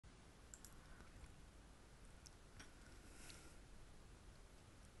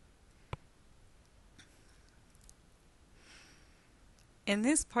In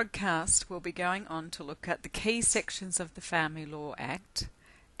this podcast, we'll be going on to look at the key sections of the Family Law Act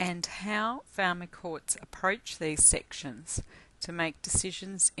and how family courts approach these sections to make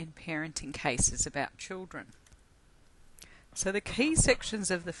decisions in parenting cases about children. So the key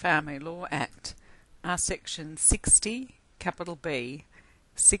sections of the Family Law Act are Section 60, capital B,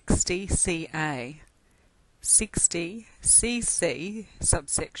 60 CA, 60 CC,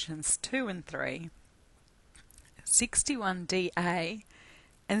 subsections 2 and 3, 61 DA,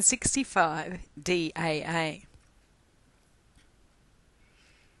 and 65 DAA.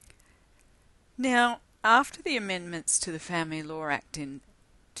 Now, after the amendments to the Family Law Act in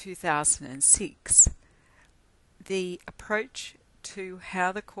 2006, the approach to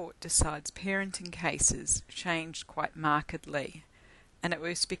how the court decides parenting cases changed quite markedly, and it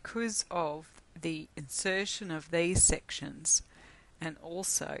was because of the insertion of these sections and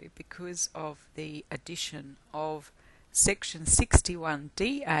also because of the addition of Section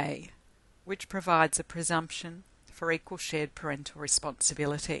 61DA, which provides a presumption for equal shared parental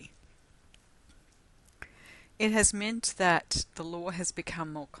responsibility. It has meant that the law has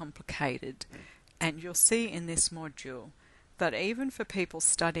become more complicated, and you'll see in this module that even for people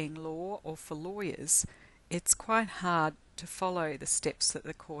studying law or for lawyers, it's quite hard to follow the steps that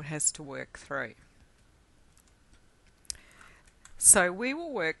the court has to work through. So we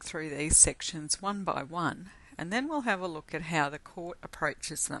will work through these sections one by one, and then we'll have a look at how the court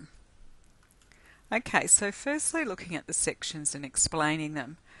approaches them. Okay, so firstly looking at the sections and explaining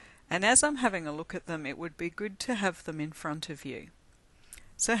them, and as I'm having a look at them, it would be good to have them in front of you.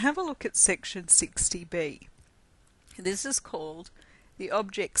 So have a look at Section 60B. This is called the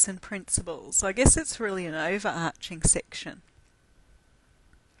Objects and Principles. I guess it's really an overarching section.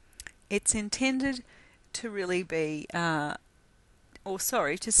 It's intended to really be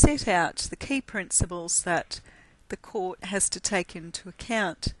to set out the key principles that the court has to take into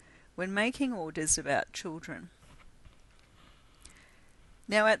account when making orders about children.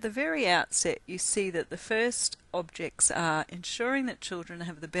 Now, at the very outset, you see that the first objects are ensuring that children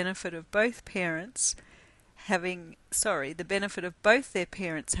have the benefit of both their parents having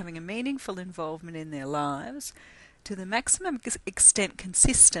a meaningful involvement in their lives to the maximum extent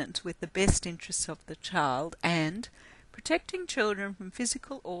consistent with the best interests of the child, and protecting children from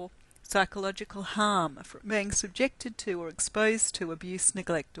physical or psychological harm from being subjected to or exposed to abuse,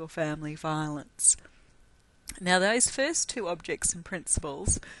 neglect or family violence. Now those first two objects and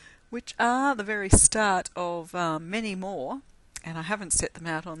principles, which are the very start of many more, and I haven't set them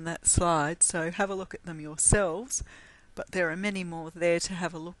out on that slide, so have a look at them yourselves, but there are many more there to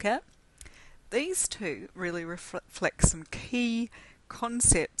have a look at. These two really reflect some key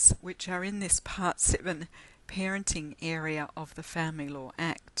concepts which are in this Part 7 parenting area of the Family Law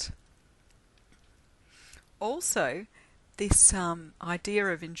Act. Also, this idea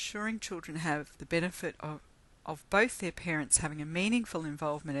of ensuring children have the benefit of both their parents having a meaningful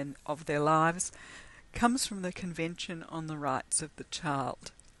involvement of their lives comes from the Convention on the Rights of the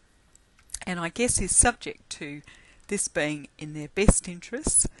Child, and I guess is subject to this being in their best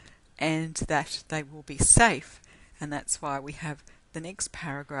interests and that they will be safe, and that's why we have the next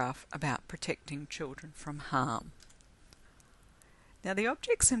paragraph about protecting children from harm. Now the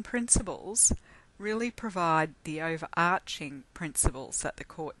objects and principles really provide the overarching principles that the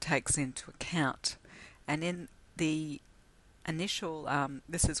court takes into account, and in the initial,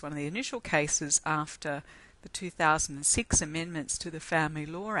 this is one of the initial cases after the 2006 amendments to the Family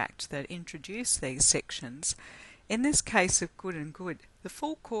Law Act that introduced these sections. In this case of Good and Good, the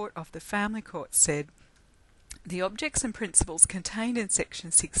full court of the Family Court said the objects and principles contained in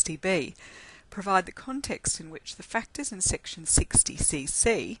Section 60B provide the context in which the factors in Section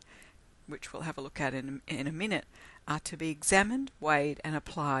 60CC, which we'll have a look at in a minute, are to be examined, weighed and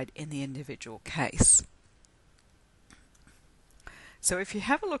applied in the individual case. So if you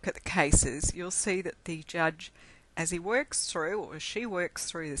have a look at the cases, you'll see that the judge, as he works through, or as she works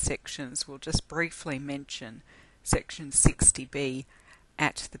through the sections, will just briefly mention Section 60B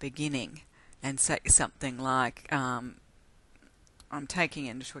at the beginning and say something like, I'm taking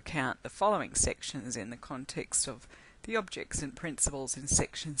into account the following sections in the context of the objects and principles in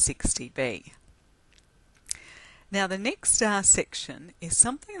Section 60B. Now the next section is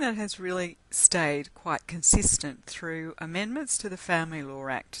something that has really stayed quite consistent through amendments to the Family Law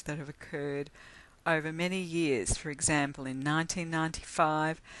Act that have occurred over many years, for example in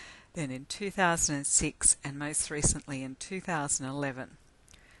 1995, then in 2006 and most recently in 2011.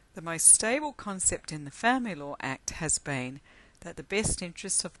 The most stable concept in the Family Law Act has been that the best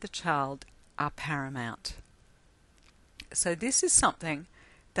interests of the child are paramount. So this is something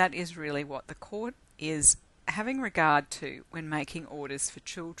that is really what the court having regard to when making orders for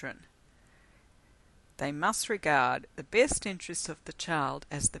children. They must regard the best interests of the child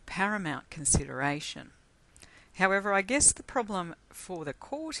as the paramount consideration. However, I guess the problem for the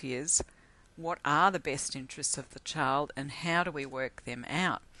court is, what are the best interests of the child and how do we work them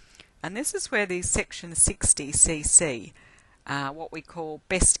out? And this is where these Section 60 CC, what we call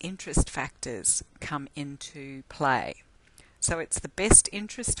best interest factors, come into play. So it's the best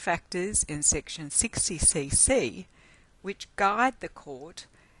interest factors in Section 60 CC which guide the court,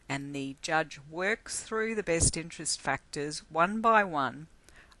 and the judge works through the best interest factors one by one,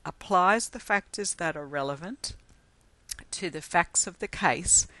 applies the factors that are relevant to the facts of the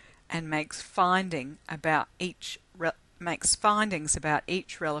case, and makes findings about each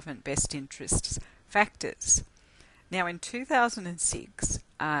relevant best interests factors. Now, in 2006,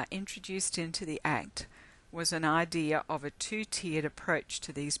 introduced into the Act was an idea of a two-tiered approach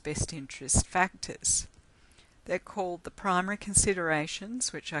to these best interest factors. They're called the primary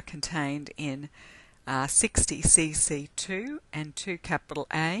considerations, which are contained in 60 CC2 and 2 capital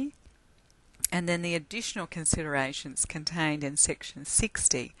A, and then the additional considerations contained in Section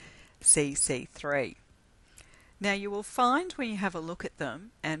 60 CC3. Now, you will find when you have a look at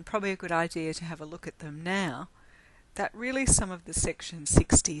them, and probably a good idea to have a look at them now, that really some of the Section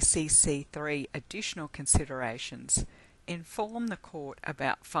 60 CC3 additional considerations inform the court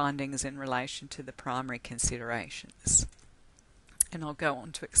about findings in relation to the primary considerations. And I'll go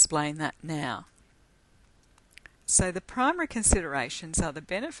on to explain that now. So the primary considerations are the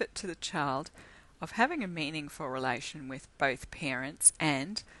benefit to the child of having a meaningful relation with both parents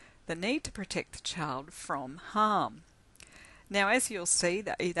and the need to protect the child from harm. Now, as you'll see,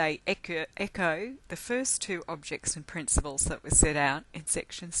 they echo the first two objects and principles that were set out in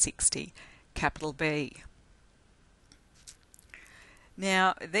Section 60, capital B.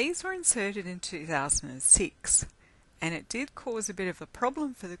 Now, these were inserted in 2006, and it did cause a bit of a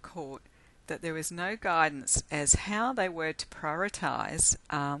problem for the court that there was no guidance as how they were to prioritise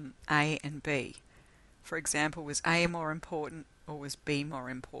A and B. For example, was A more important or was B more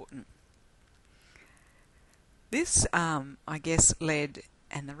important? This, I guess, led,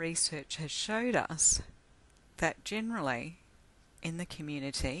 and the research has showed us, that generally in the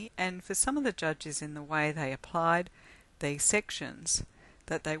community, and for some of the judges in the way they applied these sections,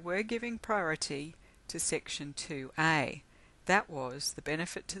 that they were giving priority to Section 2A. That was the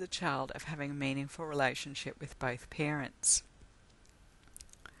benefit to the child of having a meaningful relationship with both parents.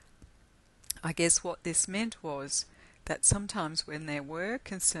 I guess what this meant was that sometimes when there were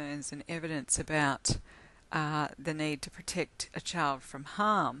concerns and evidence about the need to protect a child from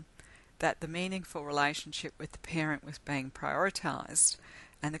harm, that the meaningful relationship with the parent was being prioritised,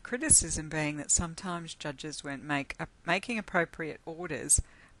 and the criticism being that sometimes judges weren't making appropriate orders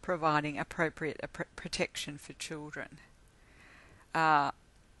providing appropriate protection for children. As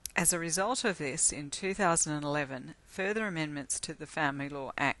a result of this, in 2011, further amendments to the Family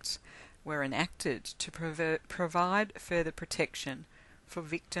Law Act were enacted to provide further protection for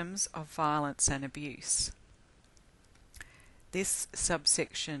victims of violence and abuse. This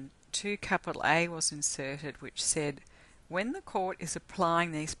subsection 2 capital A was inserted, which said, when the court is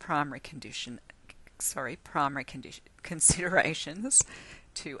applying these primary considerations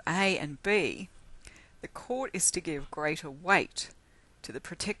to A and B, the court is to give greater weight to the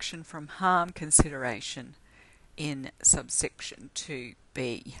protection from harm consideration in subsection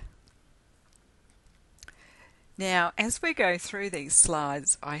 2B. Now, as we go through these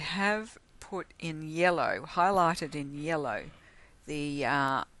slides, I have put in yellow, highlighted in yellow, the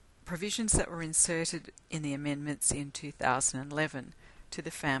provisions that were inserted in the amendments in 2011 to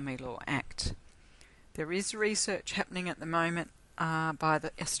the Family Law Act. There is research happening at the moment by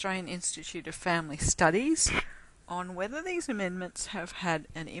the Australian Institute of Family Studies on whether these amendments have had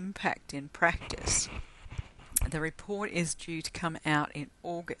an impact in practice. The report is due to come out in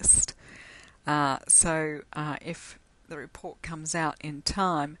August. So if the report comes out in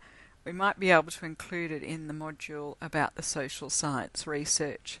time, we might be able to include it in the module about the social science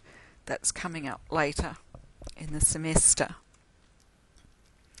research that's coming up later in the semester.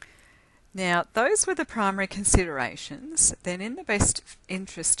 Now, those were the primary considerations. Then in the best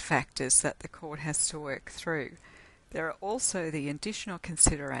interest factors that the court has to work through, there are also the additional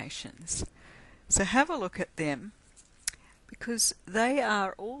considerations. So have a look at them, because they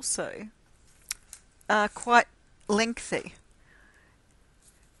are also quite lengthy.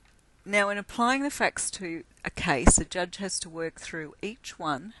 Now, in applying the facts to a case, a judge has to work through each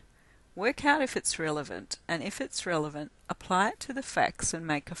one, work out if it's relevant, and if it's relevant, apply it to the facts and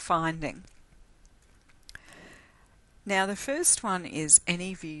make a finding. Now, the first one is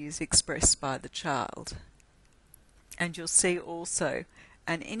any views expressed by the child. And you'll see also,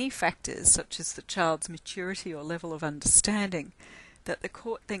 and any factors such as the child's maturity or level of understanding that the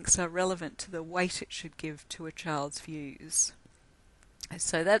court thinks are relevant to the weight it should give to a child's views.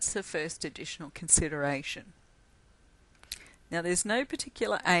 So that's the first additional consideration. Now, there's no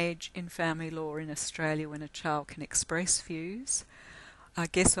particular age in family law in Australia when a child can express views. I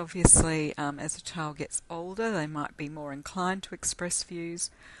guess obviously as a child gets older they might be more inclined to express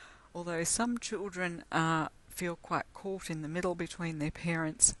views, although some children feel quite caught in the middle between their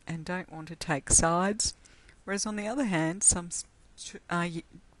parents and don't want to take sides, whereas on the other hand some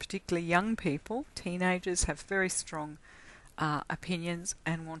particularly young people, teenagers, have very strong opinions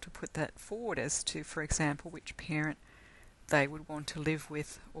and want to put that forward as to, for example, which parent they would want to live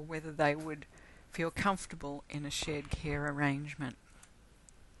with or whether they would feel comfortable in a shared care arrangement.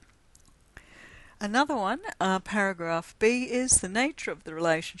 Another one, paragraph B, is the nature of the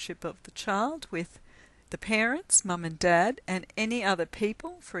relationship of the child with the parents, mum and dad, and any other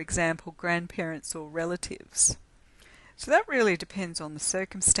people, for example, grandparents or relatives. So that really depends on the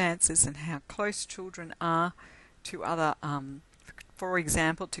circumstances and how close children are to other, for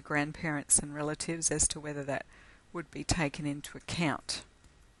example, to grandparents and relatives, as to whether that would be taken into account.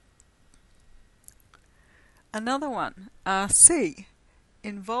 Another one, C,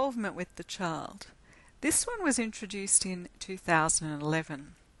 involvement with the child. This one was introduced in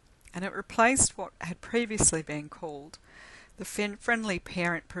 2011 and it replaced what had previously been called the friendly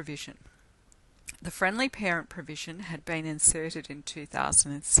parent provision. The friendly parent provision had been inserted in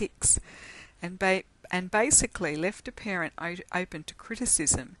 2006 and basically left a parent open to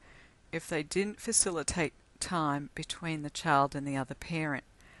criticism if they didn't facilitate time between the child and the other parent,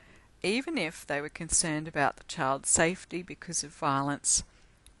 even if they were concerned about the child's safety because of violence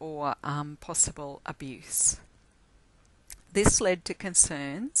or possible abuse. This led to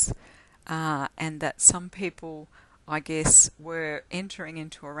concerns and that some people, I guess, were entering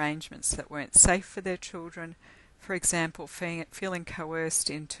into arrangements that weren't safe for their children, for example, feeling coerced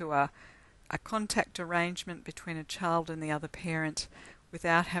into a contact arrangement between a child and the other parent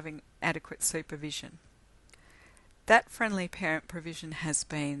without having adequate supervision. That friendly parent provision has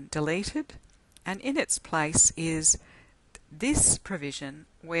been deleted, and in its place is this provision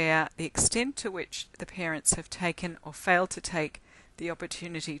where the extent to which the parents have taken or failed to take the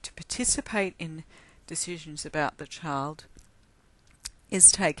opportunity to participate in decisions about the child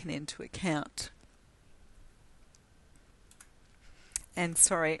is taken into account. And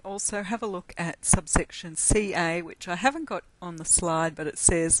also have a look at subsection CA, which I haven't got on the slide, but it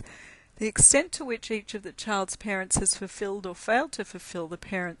says the extent to which each of the child's parents has fulfilled or failed to fulfill the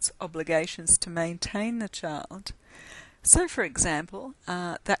parent's obligations to maintain the child. So, for example,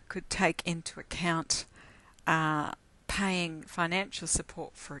 that could take into account paying financial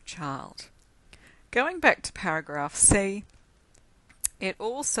support for a child. Going back to paragraph C, it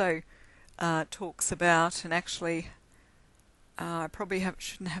also talks about, and actually I probably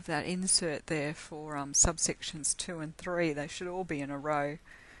shouldn't have that insert there for subsections 2 and 3, they should all be in a row,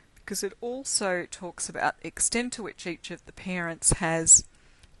 because it also talks about the extent to which each of the parents has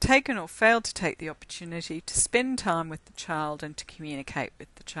taken or failed to take the opportunity to spend time with the child and to communicate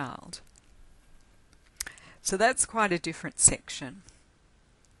with the child. So that's quite a different section.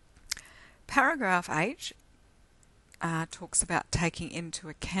 Paragraph H talks about taking into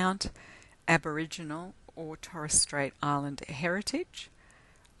account Aboriginal or Torres Strait Islander heritage,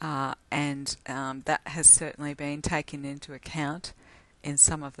 and that has certainly been taken into account in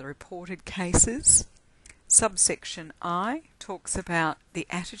some of the reported cases. Subsection I talks about the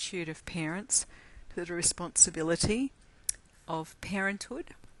attitude of parents to the responsibility of parenthood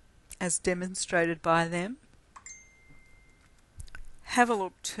as demonstrated by them. Have a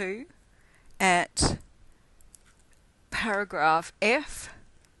look too at paragraph F,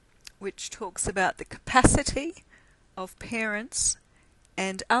 which talks about the capacity of parents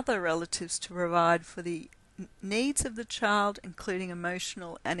and other relatives to provide for the needs of the child, including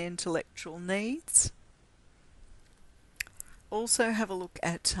emotional and intellectual needs. Also have a look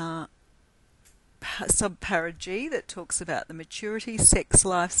at subpara G that talks about the maturity, sex,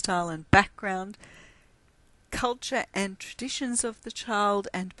 lifestyle and background, culture and traditions of the child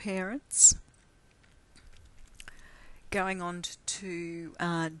and parents. Going on to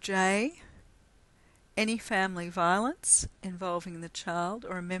J, any family violence involving the child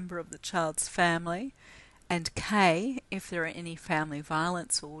or a member of the child's family, and K, if there are any family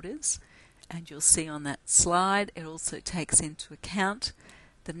violence orders. And you'll see on that slide it also takes into account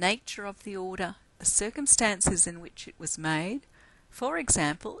the nature of the order, the circumstances in which it was made. For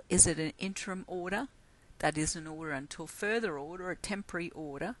example, is it an interim order, that is an order until further order, a temporary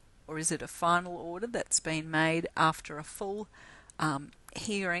order, or is it a final order that's been made after a full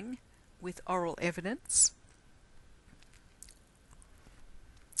hearing with oral evidence?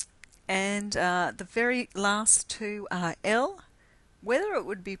 And the very last two are L, whether it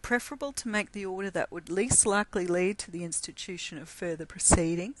would be preferable to make the order that would least likely lead to the institution of further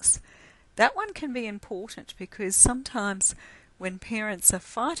proceedings. That one can be important because sometimes when parents are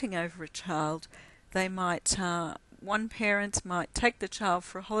fighting over a child, they might, one parent might take the child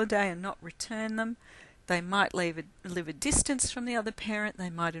for a holiday and not return them. They might live a distance from the other parent. They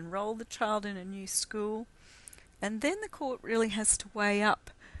might enrol the child in a new school. And then the court really has to weigh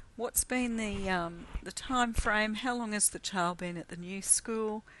up what's been the time frame, how long has the child been at the new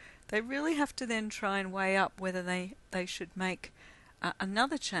school. They really have to then try and weigh up whether they should make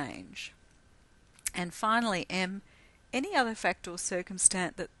another change. And finally, M, any other fact or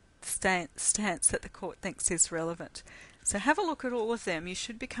circumstance that the court thinks is relevant. So have a look at all of them. You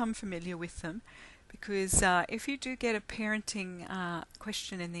should become familiar with them, because if you do get a parenting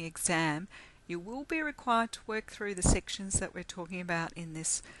question in the exam, you will be required to work through the sections that we're talking about in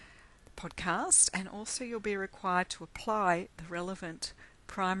this podcast, and also you'll be required to apply the relevant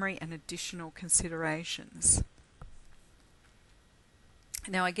primary and additional considerations.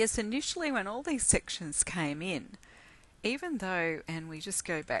 Now, I guess initially when all these sections came in, even though, and we just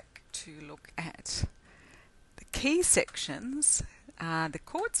go back to look at the key sections, the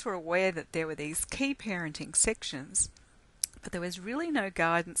courts were aware that there were these key parenting sections, but there was really no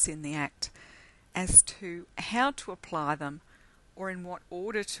guidance in the Act as to how to apply them or in what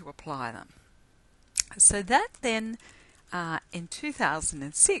order to apply them. So that then, in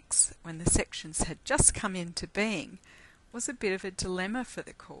 2006, when the sections had just come into being, was a bit of a dilemma for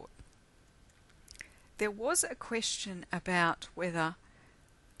the court. There was a question about whether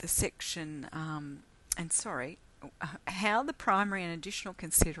the section, how the primary and additional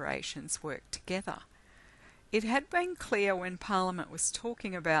considerations work together. It had been clear when Parliament was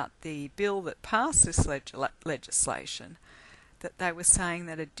talking about the bill that passed this legislation that they were saying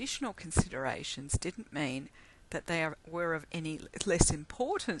that additional considerations didn't mean that they were of any less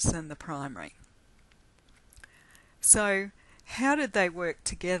importance than the primary. So how did they work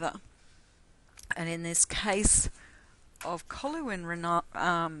together? And in this case of Colu and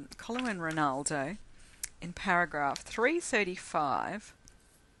Ronaldo, in paragraph 335,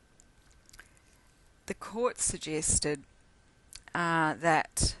 the court suggested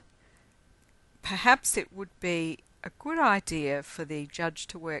that perhaps it would be a good idea for the judge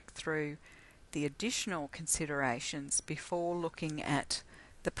to work through the additional considerations before looking at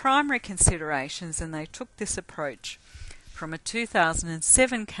the primary considerations, and they took this approach from a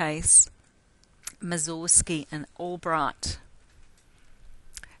 2007 case, Mazurski and Albright.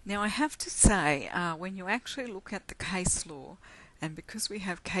 Now I have to say, when you actually look at the case law, and because we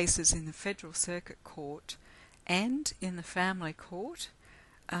have cases in the Federal Circuit Court and in the Family Court,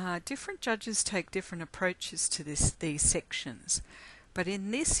 different judges take different approaches to these sections. But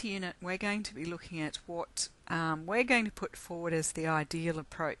in this unit, we're going to be looking at what we're going to put forward as the ideal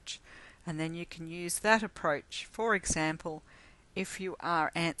approach. And then you can use that approach, for example, if you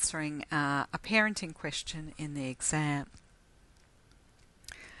are answering a parenting question in the exam.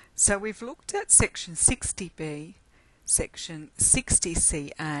 So we've looked at section 60B, section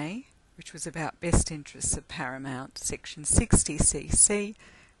 60CA, which was about best interests of paramount, section 60CC,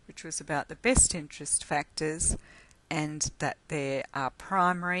 which was about the best interest factors, and that there are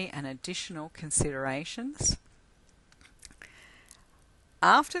primary and additional considerations.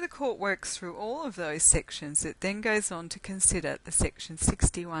 After the court works through all of those sections, it then goes on to consider the section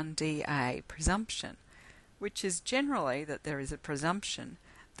 61DA presumption, which is generally that there is a presumption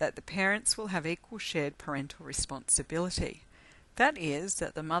that the parents will have equal shared parental responsibility. That is,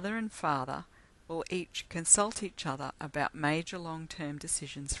 that the mother and father will each consult each other about major long-term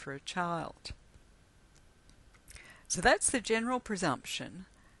decisions for a child. So that's the general presumption,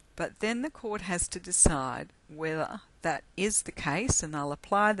 but then the court has to decide whether that is the case, and they'll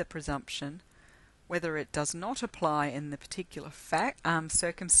apply the presumption, whether it does not apply in the particular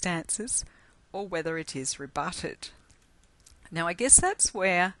circumstances, or whether it is rebutted. Now I guess that's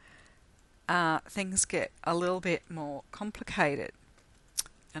where things get a little bit more complicated.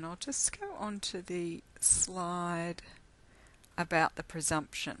 And I'll just go on to the slide about the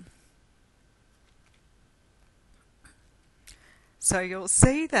presumption. So you'll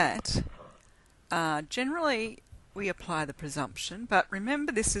see that generally we apply the presumption, but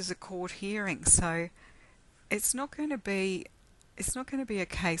remember this is a court hearing, so it's not going to be a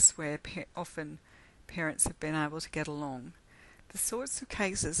case where often parents have been able to get along. The sorts of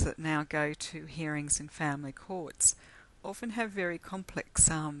cases that now go to hearings in family courts often have very complex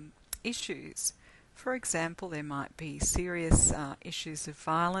issues. For example, there might be serious issues of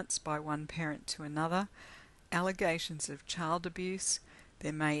violence by one parent to another, allegations of child abuse.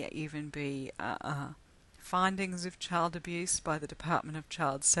 There may even be findings of child abuse by the Department of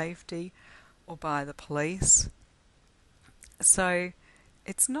Child Safety or by the police. So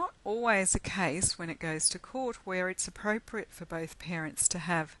it's not always a case when it goes to court where it's appropriate for both parents to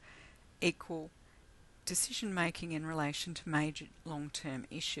have equal decision making in relation to major long-term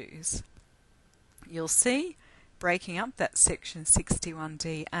issues. You'll see, breaking up that section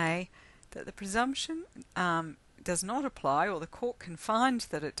 61DA, that the presumption does not apply, or the court can find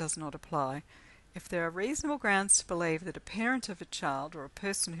that it does not apply, if there are reasonable grounds to believe that a parent of a child or a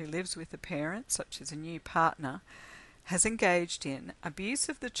person who lives with a parent, such as a new partner, has engaged in abuse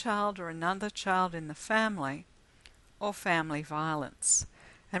of the child or another child in the family or family violence.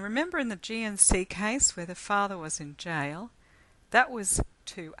 And remember, in the GNC case where the father was in jail, that was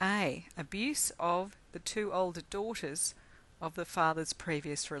 2A, abuse of the two older daughters of the father's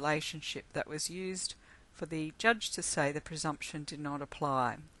previous relationship. That was used for the judge to say the presumption did not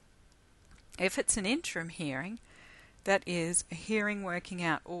apply. If it's an interim hearing, that is a hearing working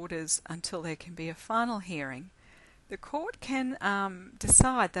out orders until there can be a final hearing, the court can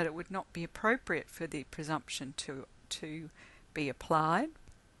decide that it would not be appropriate for the presumption to be applied,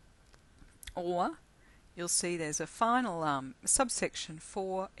 or you'll see there's a final subsection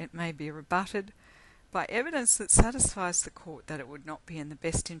 4, it may be rebutted by evidence that satisfies the court that it would not be in the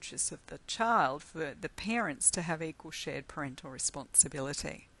best interests of the child for the parents to have equal shared parental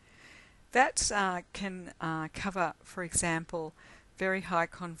responsibility. That can cover, for example, very high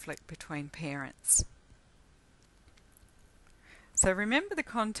conflict between parents. So remember the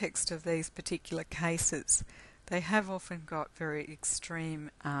context of these particular cases. They have often got very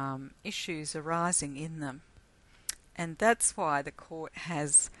extreme issues arising in them. And that's why the court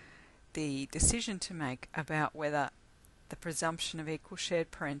has the decision to make about whether the presumption of equal shared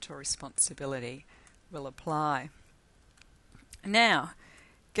parental responsibility will apply. Now,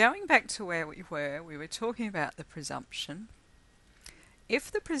 going back to where we were talking about the presumption. If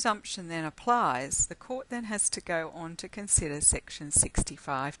the presumption then applies, the court then has to go on to consider section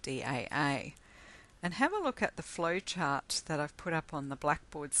 65DAA. And have a look at the flowchart that I've put up on the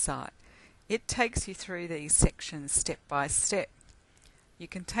Blackboard site. It takes you through these sections step by step. You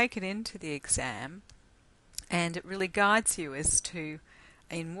can take it into the exam and it really guides you as to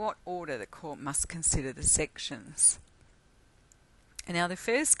in what order the court must consider the sections. And now the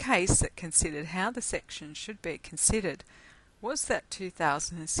first case that considered how the sections should be considered was that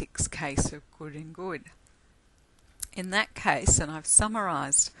 2006 case of Good and Good. In that case, and I've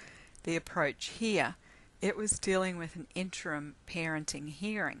summarised the approach here, it was dealing with an interim parenting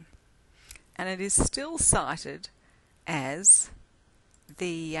hearing. And it is still cited as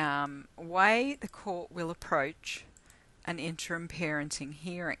the way the court will approach an interim parenting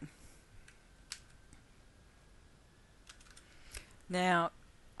hearing. Now,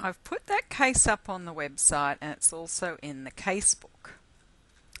 I've put that case up on the website and it's also in the casebook.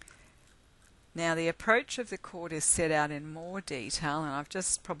 Now, the approach of the court is set out in more detail, and I've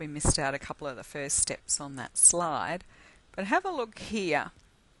just probably missed out a couple of the first steps on that slide. But have a look here.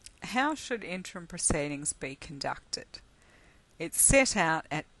 How should interim proceedings be conducted? It's set out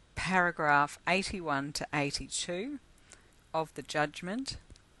at paragraph 81 to 82 of the judgment,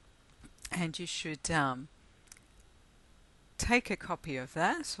 and you should take a copy of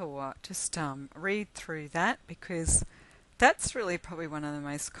that or just read through that, because that's really probably one of the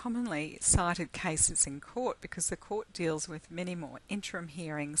most commonly cited cases in court, because the court deals with many more interim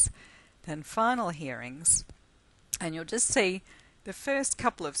hearings than final hearings. And you'll just see the first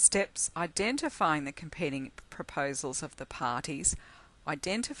couple of steps: identifying the competing proposals of the parties,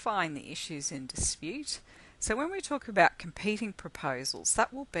 identifying the issues in dispute. So when we talk about competing proposals,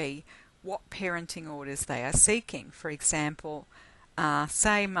 that will be what parenting orders they are seeking. For example,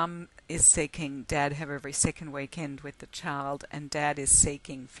 say mum is seeking dad have every second weekend with the child and dad is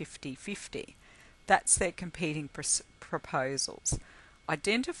seeking 50-50. That's their competing proposals.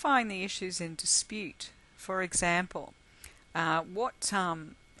 Identifying the issues in dispute. For example, what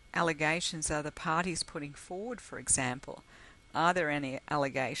allegations are the parties putting forward, for example? Are there any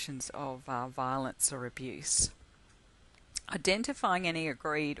allegations of violence or abuse? Identifying any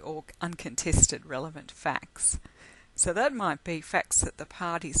agreed or uncontested relevant facts. So that might be facts that the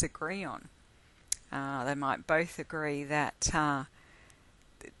parties agree on. They might both agree that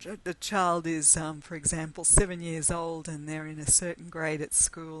the child is, for example, 7 years old and they're in a certain grade at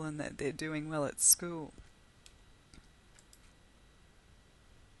school and that they're doing well at school.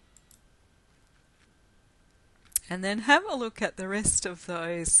 and then have a look at the rest of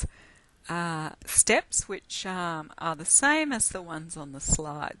those steps, which are the same as the ones on the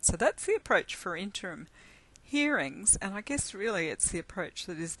slide. So that's the approach for interim hearings, and I guess really it's the approach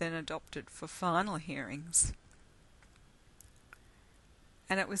that is then adopted for final hearings.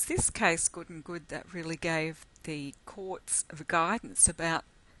 And it was this case, Good and Good, that really gave the courts guidance about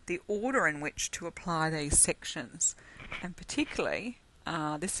the order in which to apply these sections. And particularly,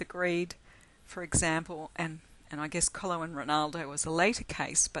 this agreed, for example, and I guess Colo and Ronaldo was a later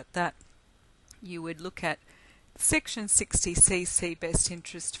case, but that you would look at Section 60cc best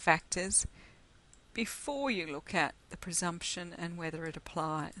interest factors before you look at the presumption and whether it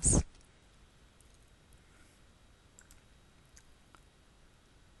applies.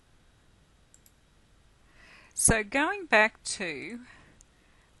 So going back to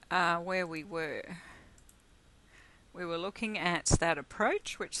where we were looking at that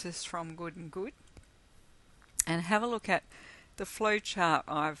approach, which is from Good and Good, and have a look at the flowchart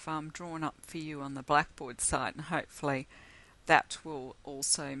I've drawn up for you on the Blackboard site, and hopefully that will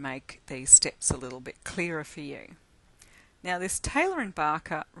also make these steps a little bit clearer for you. Now this Taylor and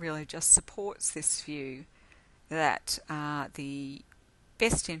Barker really just supports this view that the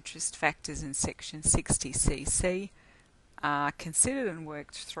best interest factors in Section 60cc are considered and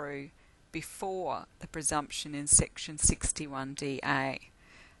worked through before the presumption in Section 61DA.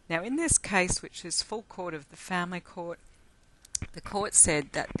 Now in this case, which is full court of the family court, the court said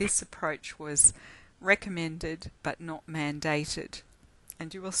that this approach was recommended but not mandated.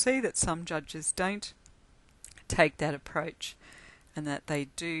 And you will see that some judges don't take that approach, and that they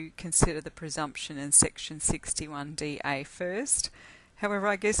do consider the presumption in Section 61DA first. However,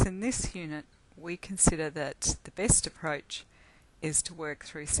 I guess in this unit we consider that the best approach is to work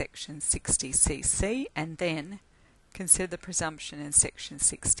through Section 60cc and then consider the presumption in Section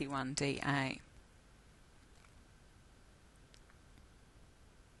 61DA.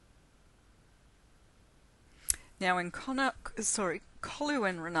 Now in Colo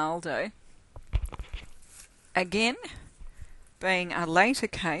and Ronaldo, again being a later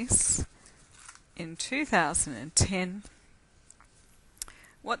case in 2010,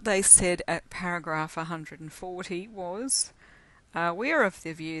 what they said at paragraph 140 was, we are of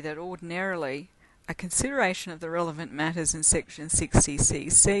the view that ordinarily a consideration of the relevant matters in Section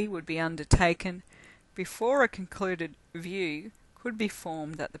 60cc would be undertaken before a concluded view could be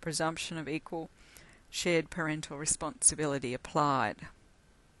formed that the presumption of equal shared parental responsibility applied.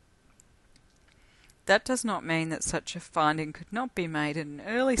 That does not mean that such a finding could not be made at an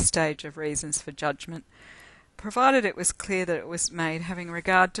early stage of reasons for judgment, provided it was clear that it was made having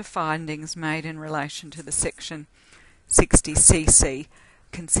regard to findings made in relation to the Section 60cc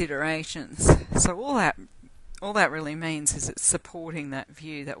considerations. So all that really means is it's supporting that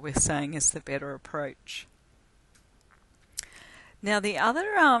view that we're saying is the better approach. Now the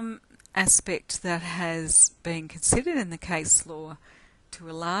other aspect that has been considered in the case law to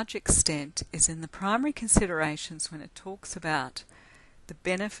a large extent is in the primary considerations when it talks about the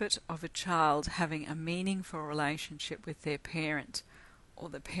benefit of a child having a meaningful relationship with their parent, or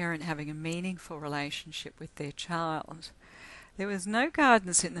the parent having a meaningful relationship with their child. There was no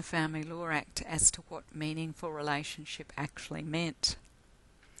guidance in the Family Law Act as to what meaningful relationship actually meant.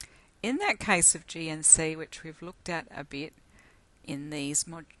 In that case of GNC, which we've looked at a bit in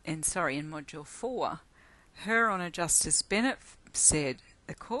Module 4, Her Honour Justice Bennett said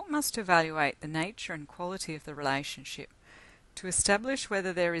the court must evaluate the nature and quality of the relationship to establish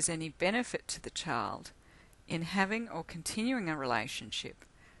whether there is any benefit to the child in having or continuing a relationship,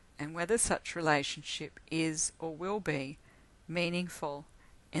 and whether such relationship is or will be meaningful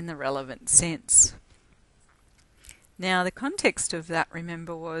in the relevant sense. Now the context of that,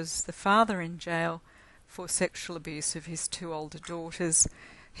 remember, was the father in jail for sexual abuse of his two older daughters.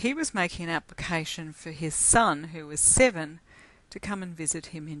 He was making an application for his son, who was 7, to come and visit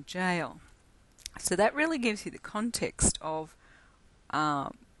him in jail. So that really gives you the context of,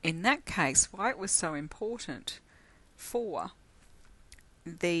 in that case, why it was so important for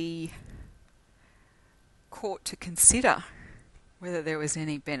the court to consider whether there was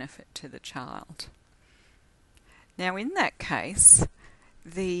any benefit to the child. Now in that case,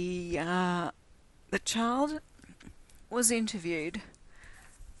 the child was interviewed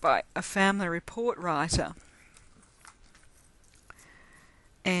by a family report writer,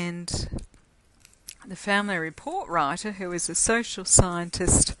 and the family report writer, who is a social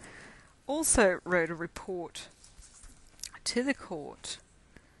scientist, also wrote a report to the court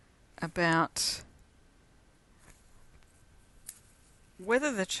about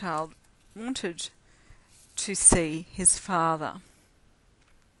whether the child wanted to see his father.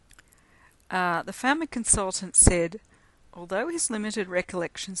 The family consultant said, although his limited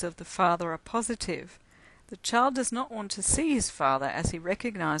recollections of the father are positive, the child does not want to see his father as he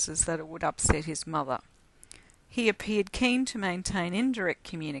recognises that it would upset his mother. He appeared keen to maintain indirect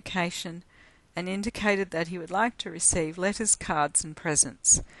communication and indicated that he would like to receive letters, cards and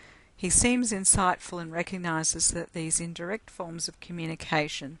presents. He seems insightful and recognises that these indirect forms of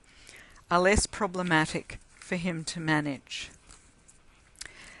communication are less problematic for him to manage.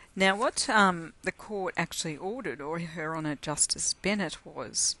 Now, what the court actually ordered, or Her Honour Justice Bennett,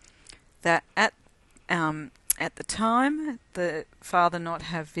 was that at the time the father not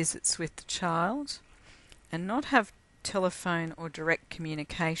have visits with the child and not have telephone or direct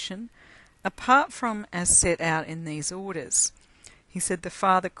communication, apart from as set out in these orders. He said the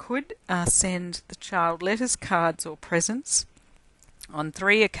father could send the child letters, cards or presents on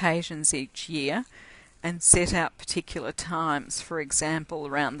 3 occasions each year and set out particular times, for example,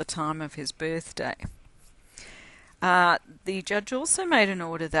 around the time of his birthday. The judge also made an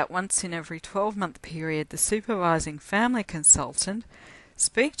order that once in every 12-month period the supervising family consultant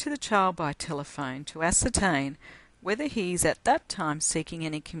speak to the child by telephone to ascertain whether he is at that time seeking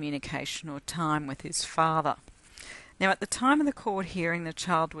any communication or time with his father. Now, at the time of the court hearing, the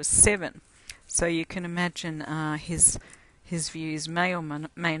child was 7, so you can imagine his views may or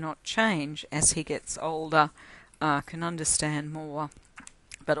may not change as he gets older, can understand more,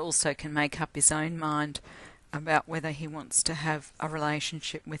 but also can make up his own mind about whether he wants to have a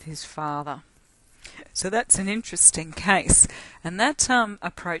relationship with his father. So that's an interesting case, and that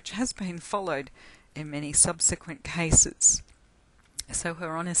approach has been followed in many subsequent cases. So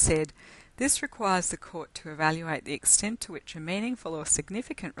Her Honour said, this requires the court to evaluate the extent to which a meaningful or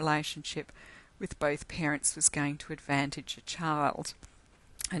significant relationship with both parents was going to advantage a child.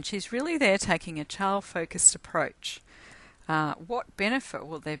 And she's really there taking a child-focused approach. What benefit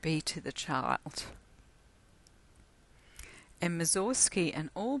will there be to the child? And Mazorsky and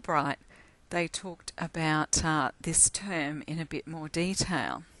Albright, they talked about this term in a bit more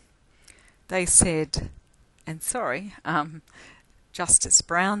detail. They said, Justice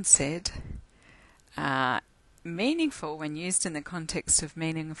Brown said, meaningful when used in the context of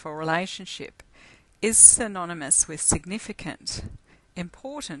meaningful relationship is synonymous with significant,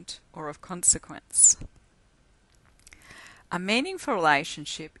 important, or of consequence. A meaningful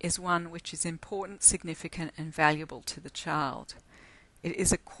relationship is one which is important, significant, and valuable to the child. It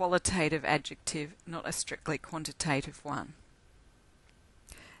is a qualitative adjective, not a strictly quantitative one.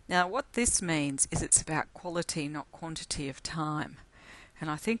 Now, what this means is it's about quality, not quantity of time. And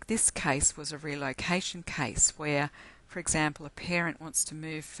I think this case was a relocation case where, for example, a parent wants to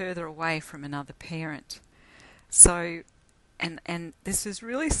move further away from another parent. So, and this is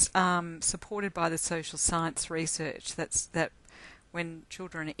really supported by the social science research that when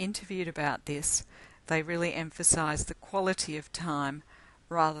children are interviewed about this, they really emphasise the quality of time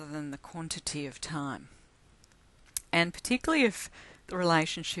rather than the quantity of time. And particularly if the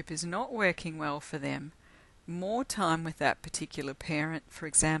relationship is not working well for them, more time with that particular parent, for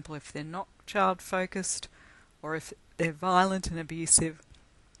example, if they're not child-focused or if they're violent and abusive,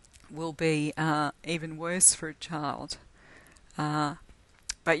 will be even worse for a child.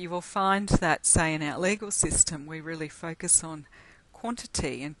 But you will find that, say, in our legal system, we really focus on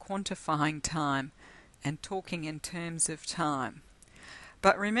quantity and quantifying time and talking in terms of time.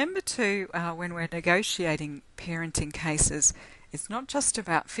 But remember too, when we're negotiating parenting cases, it's not just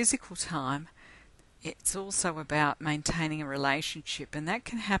about physical time, it's also about maintaining a relationship, and that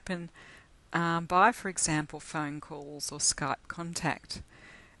can happen by, for example, phone calls or Skype contact.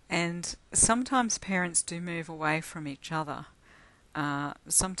 And sometimes parents do move away from each other,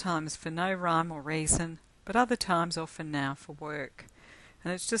 sometimes for no rhyme or reason, but other times often now for work.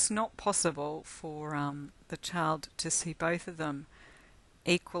 And it's just not possible for the child to see both of them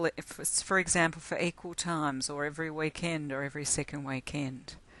equal, for example, for equal times or every weekend or every second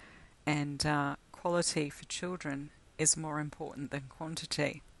weekend. And quality for children is more important than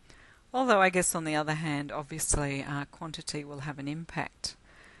quantity. Although I guess on the other hand, obviously quantity will have an impact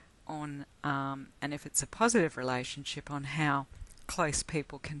on, and if it's a positive relationship, on how close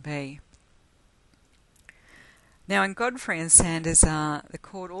people can be. Now in Godfrey and Sanders, the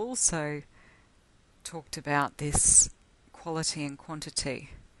court also talked about this quality and quantity.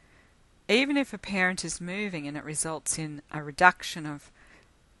 Even if a parent is moving and it results in a reduction of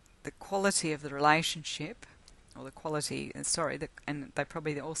the quality of the relationship, or the quality, and they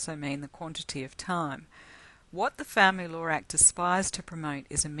probably also mean the quantity of time, what the Family Law Act aspires to promote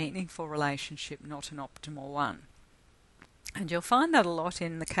is a meaningful relationship, not an optimal one. And you'll find that a lot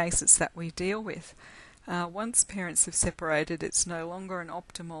in the cases that we deal with. Once parents have separated, it's no longer an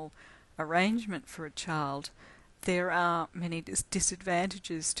optimal arrangement for a child, there are many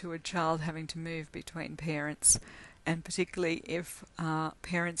disadvantages to a child having to move between parents, and particularly if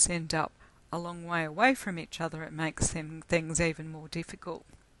parents end up a long way away from each other, it makes things even more difficult.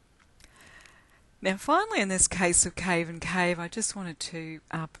 Now finally, in this case of Cave and Cave, I just wanted to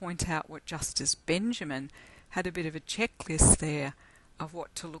point out what Justice Benjamin had a bit of a checklist there of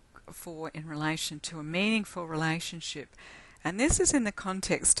what to look for in relation to a meaningful relationship. And this is in the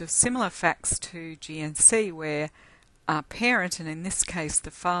context of similar facts to GNC, where a parent, and in this case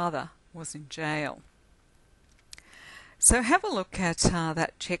the father, was in jail. So have a look at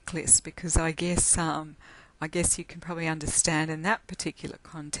that checklist, because I guess you can probably understand in that particular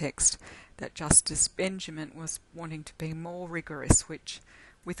context that Justice Benjamin was wanting to be more rigorous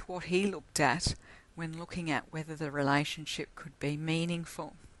with what he looked at when looking at whether the relationship could be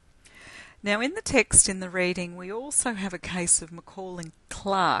meaningful. Now in the text in the reading, we also have a case of McCall and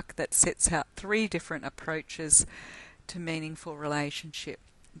Clark that sets out 3 different approaches to meaningful relationship.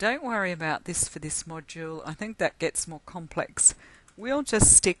 Don't worry about this for this module. I think that gets more complex. We'll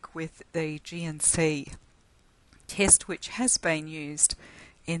just stick with the GNC test, which has been used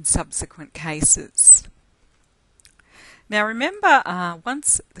in subsequent cases. Now remember,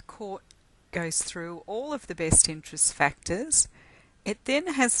 once the court goes through all of the best interest factors, it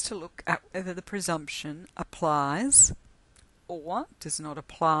then has to look at whether the presumption applies or does not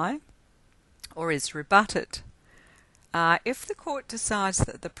apply or is rebutted. If the court decides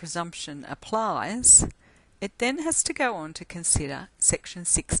that the presumption applies, it then has to go on to consider Section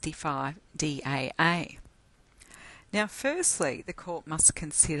 65 DAA. Now firstly, the court must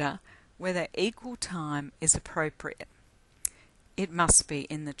consider whether equal time is appropriate. It must be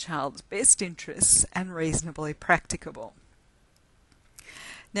in the child's best interests and reasonably practicable.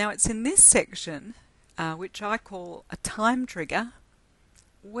 Now it's in this section, which I call a time trigger,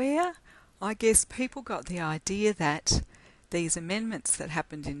 where I guess people got the idea that these amendments that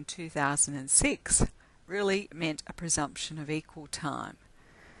happened in 2006 really meant a presumption of equal time.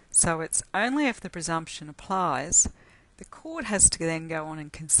 So it's only if the presumption applies, the court has to then go on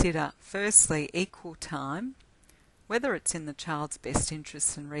and consider firstly equal time, whether it's in the child's best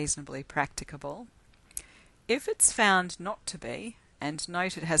interests and reasonably practicable. If it's found not to be, and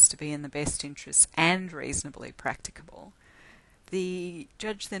note it has to be in the best interests and reasonably practicable, the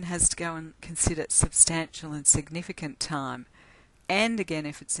judge then has to go and consider substantial and significant time, and again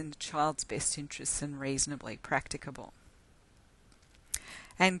if it's in the child's best interests and reasonably practicable.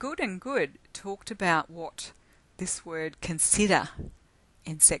 And Good talked about what this word consider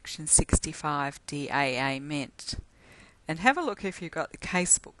in Section 65 DAA meant. And have a look if you've got the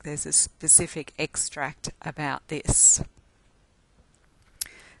casebook, there's a specific extract about this.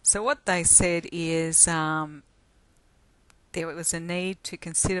 So what they said is there was a need to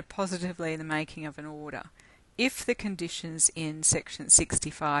consider positively the making of an order if the conditions in Section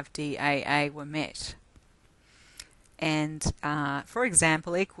 65 DAA were met. And for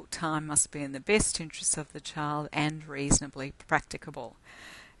example, equal time must be in the best interests of the child and reasonably practicable.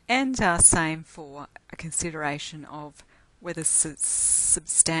 And same for a consideration of whether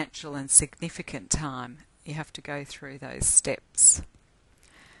substantial and significant time. You have to go through those steps.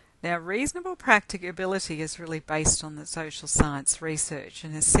 Now, reasonable practicability is really based on the social science research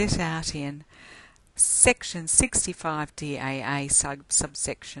and is set out in Section 65 DAA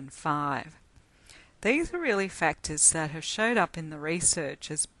subsection 5. These are really factors that have showed up in the research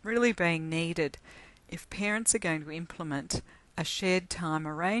as really being needed if parents are going to implement a shared time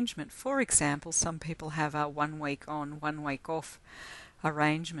arrangement. For example, some people have a 1 week on, 1 week off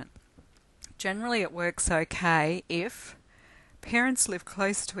arrangement. Generally it works okay if parents live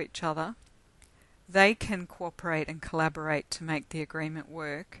close to each other, they can cooperate and collaborate to make the agreement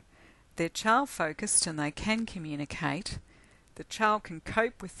work, they're child focused and they can communicate, the child can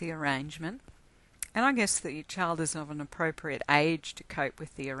cope with the arrangement, and I guess that your child is of an appropriate age to cope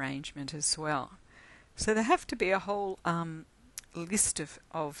with the arrangement as well. So there have to be a whole list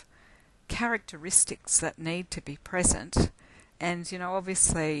of characteristics that need to be present, and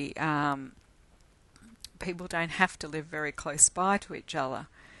obviously people don't have to live very close by to each other,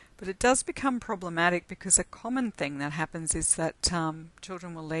 but it does become problematic because a common thing that happens is that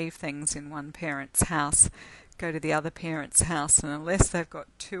children will leave things in one parent's house, go to the other parent's house, and unless they've got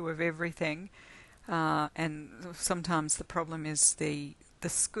 2 of everything, and sometimes the problem is the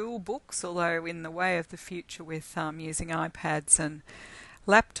school books, although in the way of the future with using iPads and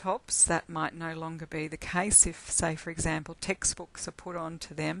laptops, that might no longer be the case if, say, for example, textbooks are put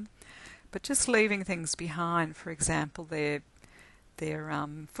onto them. But just leaving things behind, for example, their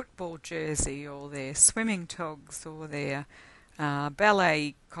football jersey or their swimming togs or their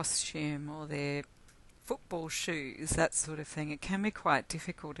ballet costume or their football shoes, that sort of thing. It can be quite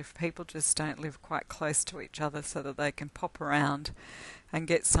difficult if people just don't live quite close to each other so that they can pop around and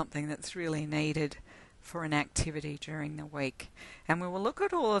get something that's really needed for an activity during the week. And we will look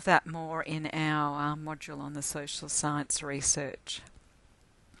at all of that more in our module on the social science research.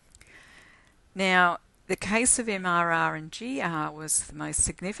 Now, the case of MRR and GR was the most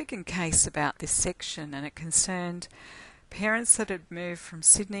significant case about this section, and it concerned parents that had moved from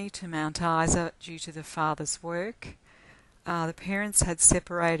Sydney to Mount Isa due to the father's work. The parents had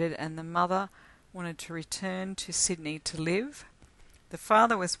separated and the mother wanted to return to Sydney to live. The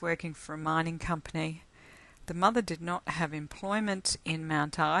father was working for a mining company. The mother did not have employment in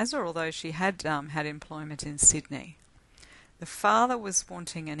Mount Isa, although she had had employment in Sydney. The father was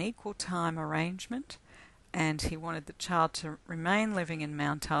wanting an equal time arrangement, and he wanted the child to remain living in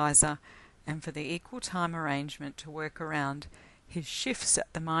Mount Isa and for the equal time arrangement to work around his shifts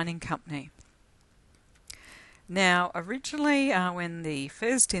at the mining company. Now, originally, when the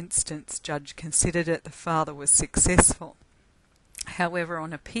first instance judge considered it, the father was successful. However,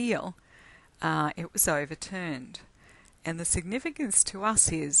 on appeal, it was overturned. And the significance to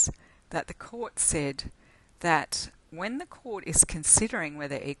us is that the court said that when the court is considering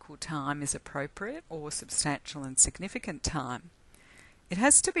whether equal time is appropriate or substantial and significant time, it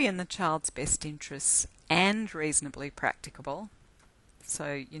has to be in the child's best interests and reasonably practicable.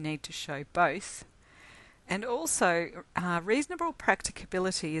 So you need to show both. And also, reasonable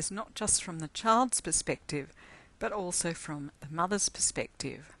practicability is not just from the child's perspective, but also from the mother's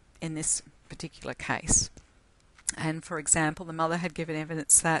perspective in this particular case. And for example, the mother had given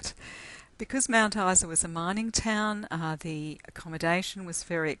evidence that because Mount Isa was a mining town, the accommodation was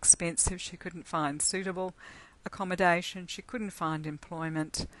very expensive. She couldn't find suitable accommodation. She couldn't find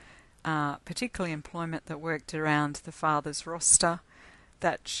employment, particularly employment that worked around the father's roster,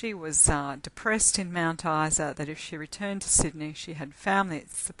 that she was depressed in Mount Isa, that if she returned to Sydney she had family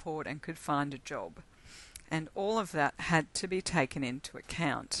support and could find a job. And all of that had to be taken into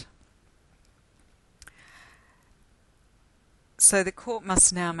account. So the court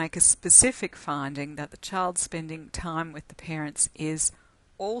must now make a specific finding that the child spending time with the parents is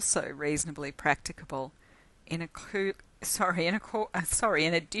also reasonably practicable in addition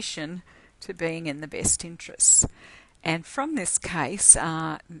to being in the best interests. And from this case,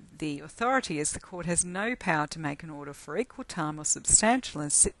 the authority is the court has no power to make an order for equal time or substantial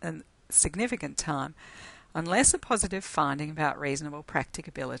and significant time unless a positive finding about reasonable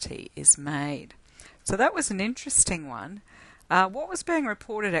practicability is made. So that was an interesting one. What was being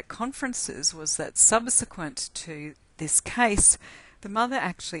reported at conferences was that subsequent to this case, the mother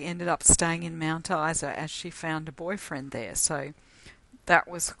actually ended up staying in Mount Isa as she found a boyfriend there. So that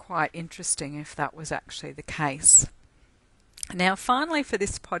was quite interesting if that was actually the case. Now, finally for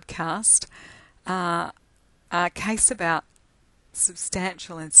this podcast, a case about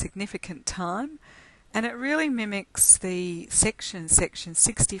substantial and significant time, and it really mimics the section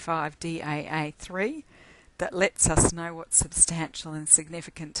 65 DAA3 that lets us know what substantial and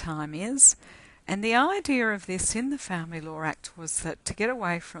significant time is. And the idea of this in the Family Law Act was that to get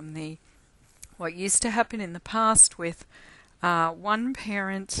away from what used to happen in the past with one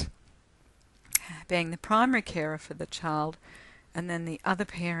parent being the primary carer for the child and then the other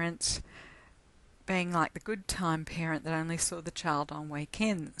parent being like the good time parent that only saw the child on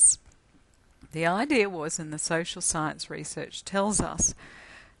weekends. The idea was, and the social science research tells us,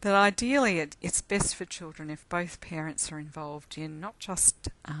 that ideally it's best for children if both parents are involved in not just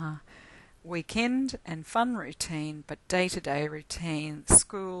weekend and fun routine, but day-to-day routine,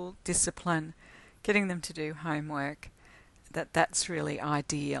 school, discipline, getting them to do homework, that's really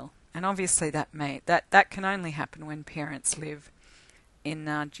ideal. And obviously that can only happen when parents live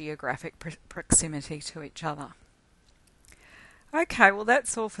in geographic proximity to each other. Okay, well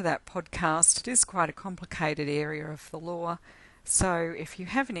that's all for that podcast. It is quite a complicated area of the law, so if you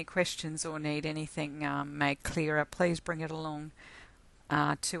have any questions or need anything made clearer, please bring it along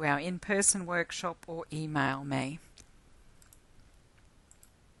to our in-person workshop or email me.